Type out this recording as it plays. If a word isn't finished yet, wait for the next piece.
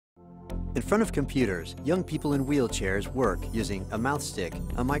In front of computers, young people in wheelchairs work using a mouth stick,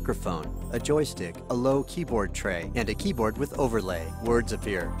 a microphone, a joystick, a low keyboard tray, and a keyboard with overlay. Words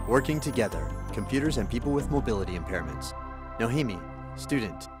appear. Working together. Computers and people with mobility impairments. Nohemi,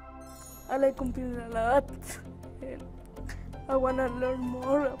 student. I like computer a lot. And I want to learn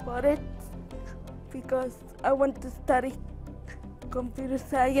more about it because I want to study computer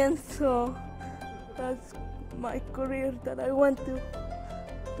science, so that's my career that I want to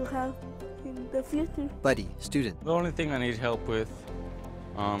have in the future. Buddy, student. The only thing I need help with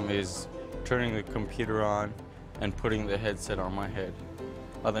is turning the computer on and putting the headset on my head.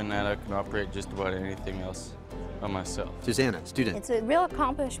 Other than that, I can operate just about anything else by myself. Susanna, student. It's a real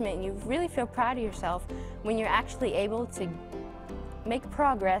accomplishment. You really feel proud of yourself when you're actually able to make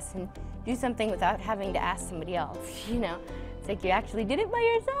progress and do something without having to ask somebody else. You know, it's like you actually did it by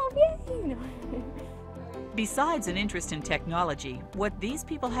yourself. Yay! You know. Besides an interest in technology, what these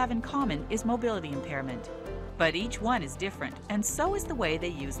people have in common is mobility impairment. But each one is different, and so is the way they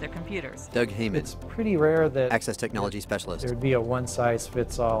use their computers. Doug Heyman. It's pretty rare that Access Technology Specialist. there would be a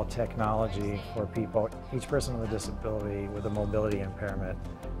one-size-fits-all technology for people. Each person with a disability with a mobility impairment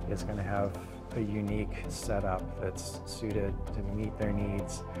is going to have a unique setup that's suited to meet their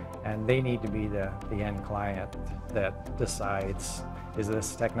needs, and they need to be the end client that decides, is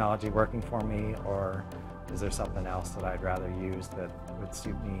this technology working for me, or is there something else that I'd rather use that would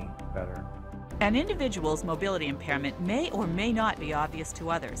suit me better? An individual's mobility impairment may or may not be obvious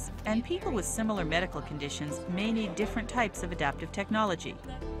to others, and people with similar medical conditions may need different types of adaptive technology.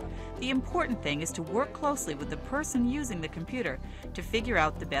 The important thing is to work closely with the person using the computer to figure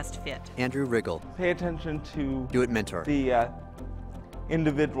out the best fit. Andrew Riggle. Pay attention to Do It Mentor. the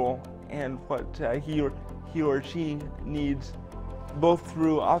individual and what he or she needs, both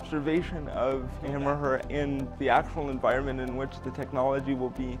through observation of him or her in the actual environment in which the technology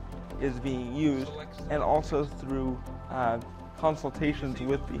is being used, and also through consultations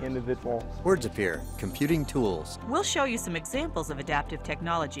with the individual. Words appear. Computing tools. We'll show you some examples of adaptive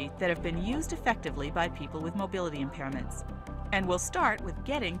technology that have been used effectively by people with mobility impairments. And we'll start with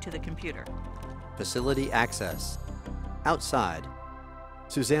getting to the computer. Facility access. Outside.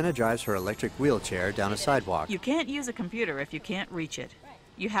 Susanna drives her electric wheelchair down a sidewalk. You can't use a computer if you can't reach it.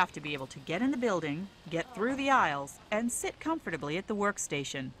 You have to be able to get in the building, get through the aisles, and sit comfortably at the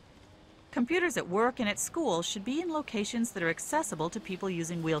workstation. Computers at work and at school should be in locations that are accessible to people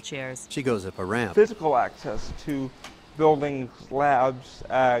using wheelchairs. She goes up a ramp. Physical access to buildings, labs,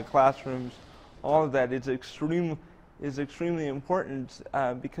 classrooms, all of that is extremely important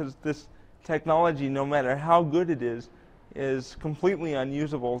because this technology, no matter how good it is completely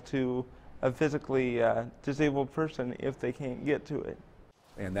unusable to a physically disabled person if they can't get to it.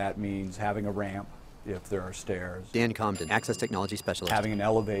 And that means having a ramp if there are stairs. Dan Comden, Access Technology Specialist. Having an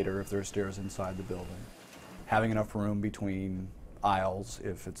elevator if there are stairs inside the building. Having enough room between aisles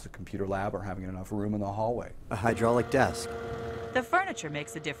if it's a computer lab, or having enough room in the hallway. A hydraulic desk. The furniture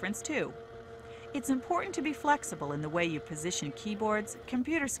makes a difference too. It's important to be flexible in the way you position keyboards,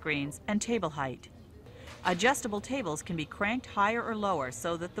 computer screens, and table height. Adjustable tables can be cranked higher or lower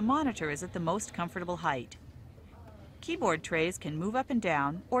so that the monitor is at the most comfortable height. Keyboard trays can move up and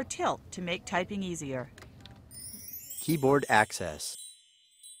down or tilt to make typing easier. Keyboard access.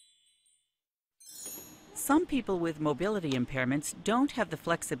 Some people with mobility impairments don't have the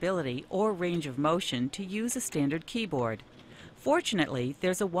flexibility or range of motion to use a standard keyboard. Fortunately,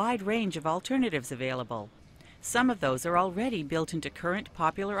 there's a wide range of alternatives available. Some of those are already built into current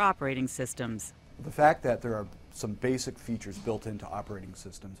popular operating systems. The fact that there are some basic features built into operating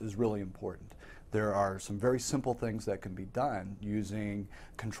systems is really important. There are some very simple things that can be done using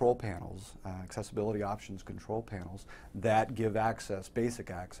control panels, accessibility options control panels, that give access,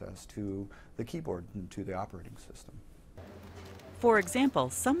 basic access to the keyboard and to the operating system. For example,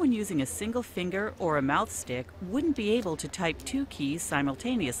 someone using a single finger or a mouth stick wouldn't be able to type two keys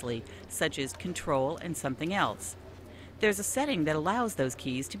simultaneously, such as Control and something else. There's a setting that allows those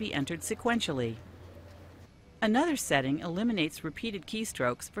keys to be entered sequentially. Another setting eliminates repeated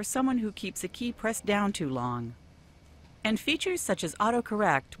keystrokes for someone who keeps a key pressed down too long. And features such as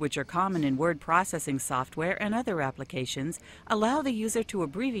autocorrect, which are common in word processing software and other applications, allow the user to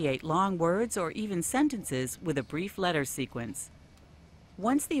abbreviate long words or even sentences with a brief letter sequence.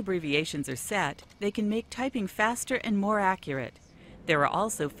 Once the abbreviations are set, they can make typing faster and more accurate. There are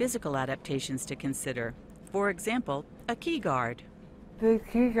also physical adaptations to consider. For example, a key guard. The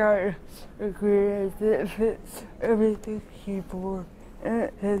key guard agrees it fits everything keyboard and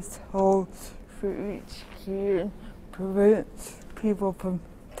it has holes for each key and prevents people from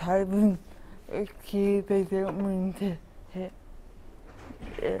typing a key they don't mean to hit.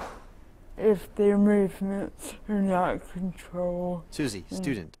 Yeah. if their movements are not controlled. Susie,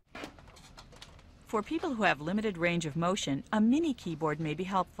 student. For people who have limited range of motion, a mini keyboard may be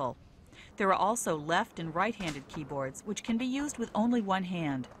helpful. There are also left and right-handed keyboards, which can be used with only one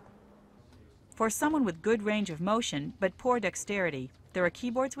hand. For someone with good range of motion but poor dexterity, there are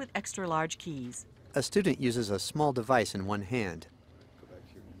keyboards with extra large keys. A student uses a small device in one hand.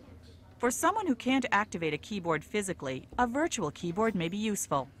 For someone who can't activate a keyboard physically, a virtual keyboard may be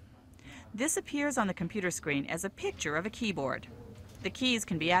useful. This appears on the computer screen as a picture of a keyboard. The keys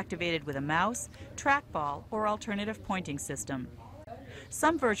can be activated with a mouse, trackball, or alternative pointing system.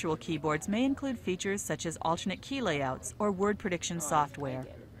 Some virtual keyboards may include features such as alternate key layouts or word prediction software.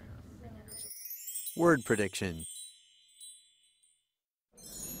 Word prediction.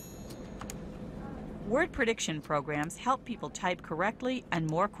 Word prediction programs help people type correctly and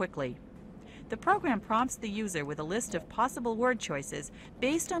more quickly. The program prompts the user with a list of possible word choices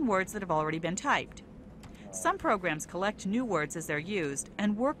based on words that have already been typed. Some programs collect new words as they're used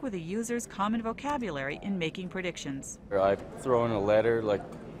and work with a user's common vocabulary in making predictions. I throw in a letter, like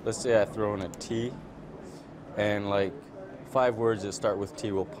let's say I throw in a T, and like 5 words that start with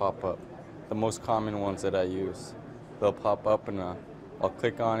T will pop up. The most common ones that I use. They'll pop up and I'll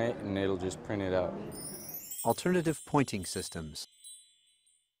click on it and it'll just print it out. Alternative pointing systems.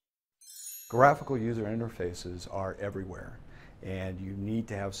 Graphical user interfaces are everywhere, and you need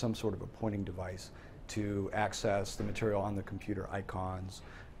to have some sort of a pointing device to access the material on the computer, icons,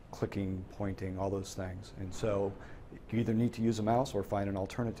 clicking, pointing, all those things. And so you either need to use a mouse or find an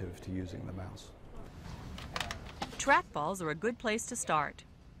alternative to using the mouse. Trackballs are a good place to start.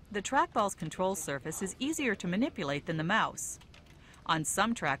 The trackball's control surface is easier to manipulate than the mouse. On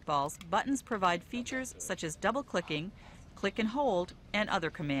some trackballs, buttons provide features such as double-clicking, click and hold, and other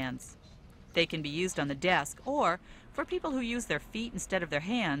commands. They can be used on the desk or, for people who use their feet instead of their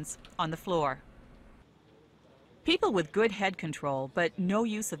hands, on the floor. People with good head control but no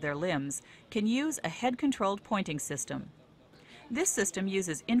use of their limbs can use a head-controlled pointing system. This system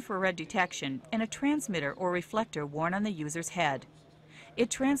uses infrared detection and a transmitter or reflector worn on the user's head. It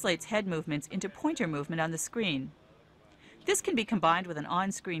translates head movements into pointer movement on the screen. This can be combined with an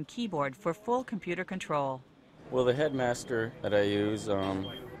on-screen keyboard for full computer control. Well, the headmaster that I use,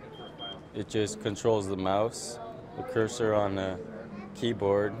 it just controls the mouse, the cursor on the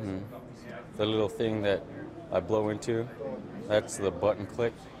keyboard, and the little thing that I blow into, that's the button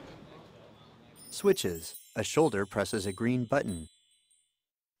click. Switches. A shoulder presses a green button.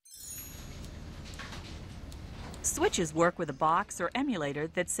 Switches work with a box or emulator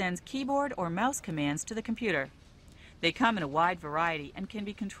that sends keyboard or mouse commands to the computer. They come in a wide variety and can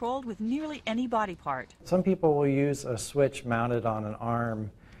be controlled with nearly any body part. Some people will use a switch mounted on an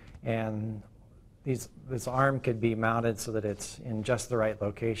arm, and this arm could be mounted so that it's in just the right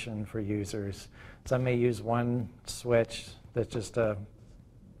location for users. Some may use one switch that's just a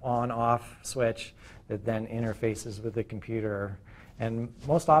on-off switch that then interfaces with the computer. And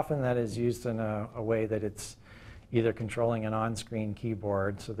most often that is used in a way that it's either controlling an on-screen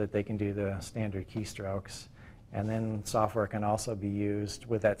keyboard so that they can do the standard keystrokes. And then software can also be used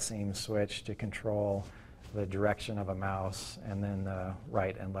with that same switch to control the direction of a mouse and then the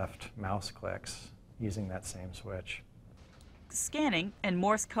right and left mouse clicks using that same switch. Scanning and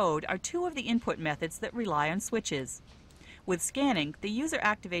Morse code are two of the input methods that rely on switches. With scanning, the user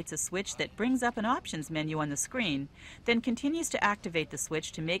activates a switch that brings up an options menu on the screen, then continues to activate the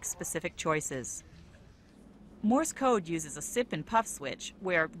switch to make specific choices. Morse code uses a sip and puff switch,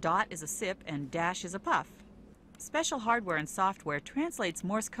 where dot is a sip and dash is a puff. Special hardware and software translates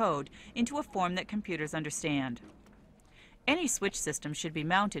Morse code into a form that computers understand. Any switch system should be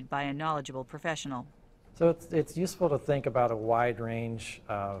mounted by a knowledgeable professional. So it's useful to think about a wide range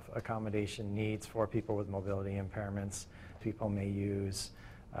of accommodation needs for people with mobility impairments. People may use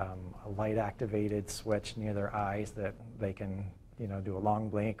a light-activated switch near their eyes that they can, do a long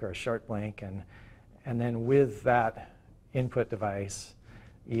blink or a short blink, and then with that input device,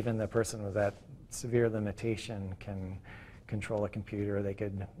 even the person with that severe limitation can control a computer. They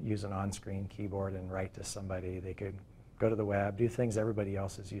could use an on-screen keyboard and write to somebody. They could go to the web, do things everybody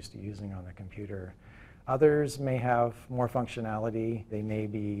else is used to using on the computer. Others may have more functionality. They may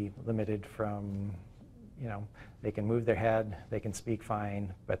be limited from, they can move their head, they can speak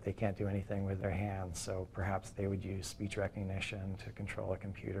fine, but they can't do anything with their hands. So perhaps they would use speech recognition to control a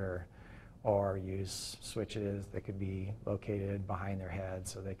computer, or use switches that could be located behind their head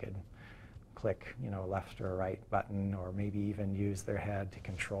so they could click, a left or a right button, or maybe even use their head to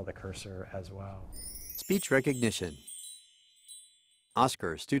control the cursor as well. Speech recognition.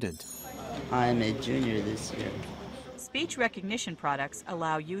 Oscar, student. I'm a junior this year. Speech recognition products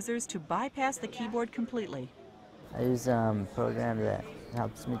allow users to bypass the keyboard completely. I use a program that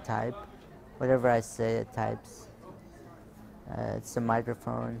helps me type. Whatever I say, it types. It's a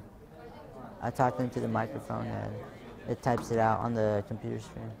microphone. I talk into the microphone and it types it out on the computer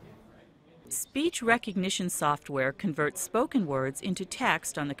screen. Speech recognition software converts spoken words into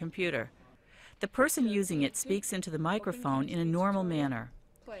text on the computer. The person using it speaks into the microphone in a normal manner.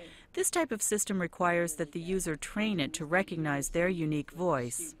 This type of system requires that the user train it to recognize their unique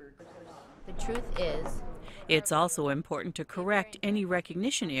voice. The truth is, It's also important to correct any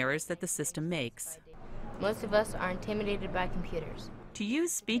recognition errors that the system makes. most of us are intimidated by computers. To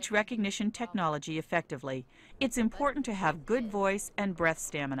use speech recognition technology effectively, it's important to have good voice and breath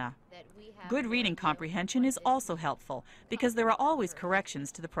stamina. Good reading comprehension is also helpful because there are always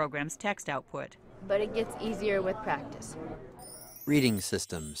corrections to the program's text output. But it gets easier with practice. Reading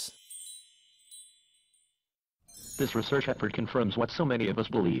systems. This research effort confirms what so many of us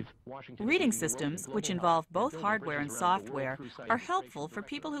believe. Reading systems, which involve both hardware and software, are helpful for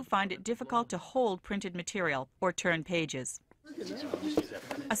people who find it difficult to hold printed material or turn pages.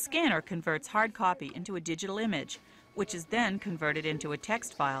 A scanner converts hard copy into a digital image, which is then converted into a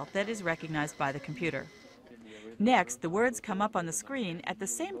text file that is recognized by the computer. Next, the words come up on the screen at the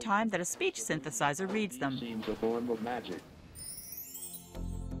same time that a speech synthesizer reads them.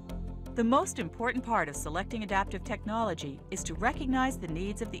 The most important part of selecting adaptive technology is to recognize the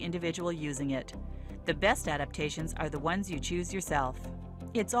needs of the individual using it. The best adaptations are the ones you choose yourself.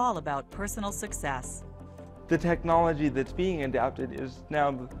 It's all about personal success. The technology that's being adapted is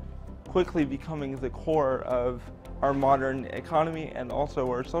now quickly becoming the core of our modern economy and also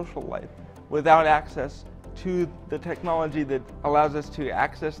our social life. Without access to the technology that allows us to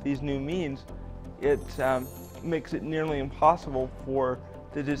access these new means, it makes it nearly impossible for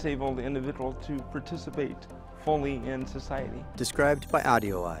the disabled individual to participate fully in society. Described by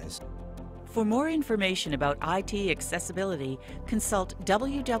Audio Eyes. For more information about IT accessibility, consult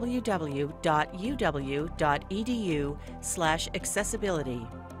www.uw.edu/accessibility.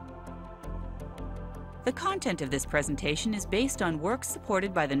 The content of this presentation is based on work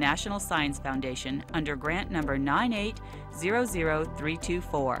supported by the National Science Foundation under grant number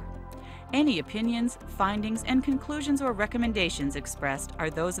 9800324. Any opinions, findings, and conclusions or recommendations expressed are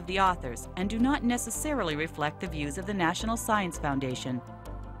those of the authors and do not necessarily reflect the views of the National Science Foundation.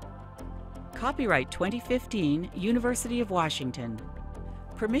 Copyright 2015, University of Washington.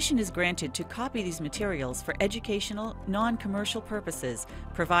 Permission is granted to copy these materials for educational, non-commercial purposes,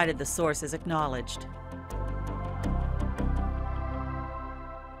 provided the source is acknowledged.